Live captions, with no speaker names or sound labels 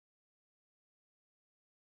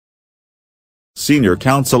Senior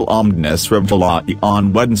counsel Ahmednasir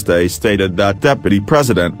on Wednesday stated that Deputy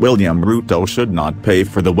President William Ruto should not pay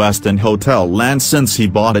for the Weston Hotel land since he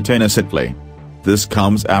bought it innocently. This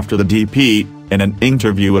comes after the DP, in an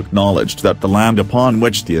interview, acknowledged that the land upon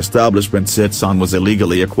which the establishment sits on was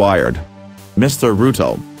illegally acquired. Mr.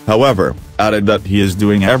 Ruto, however, added that he is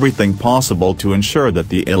doing everything possible to ensure that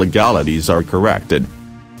the illegalities are corrected.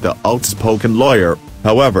 The outspoken lawyer,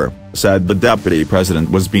 however, said the deputy president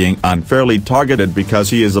was being unfairly targeted because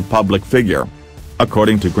he is a public figure.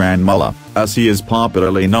 According to Grand Mullah, as he is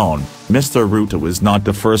popularly known, Mr. Ruto is not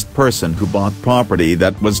the first person who bought property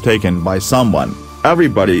that was taken by someone.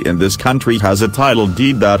 Everybody in this country has a title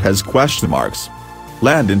deed that has question marks.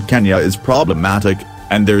 Land in Kenya is problematic,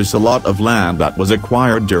 and there's a lot of land that was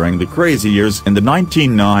acquired during the crazy years in the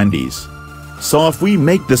 1990s. So if we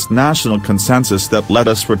make this national consensus that let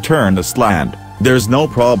us return this land, there's no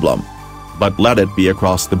problem. But let it be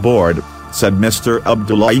across the board, said Mr.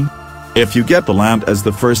 Abdullahi. If you get the land as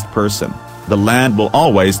the first person, the land will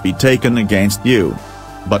always be taken against you.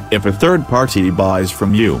 But if a third party buys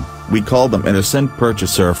from you, we call them innocent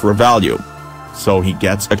purchaser for value. So he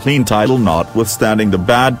gets a clean title notwithstanding the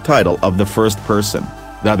bad title of the first person.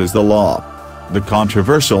 That is the law. The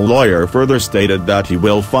controversial lawyer further stated that he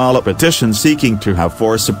will file a petition seeking to have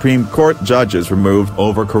 4 Supreme Court judges removed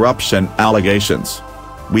over corruption allegations.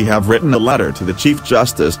 We have written a letter to the Chief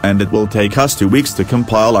Justice and it will take us 2 weeks to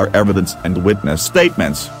compile our evidence and witness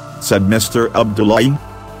statements, said Mr. Abdullahi.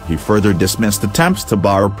 He further dismissed attempts to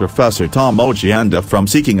bar Professor Tom Ojienda from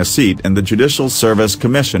seeking a seat in the Judicial Service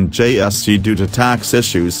Commission (JSC) due to tax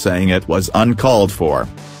issues, saying it was uncalled for.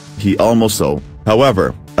 He also,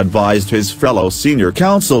 however, advised his fellow senior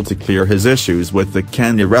counsel to clear his issues with the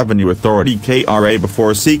Kenya Revenue Authority (KRA)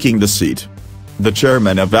 before seeking the seat. The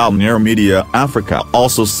chairman of Al Jazeera Media Africa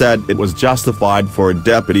also said it was justified for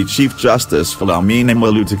Deputy Chief Justice Philomena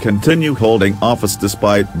Mwilu to continue holding office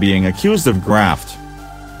despite being accused of graft.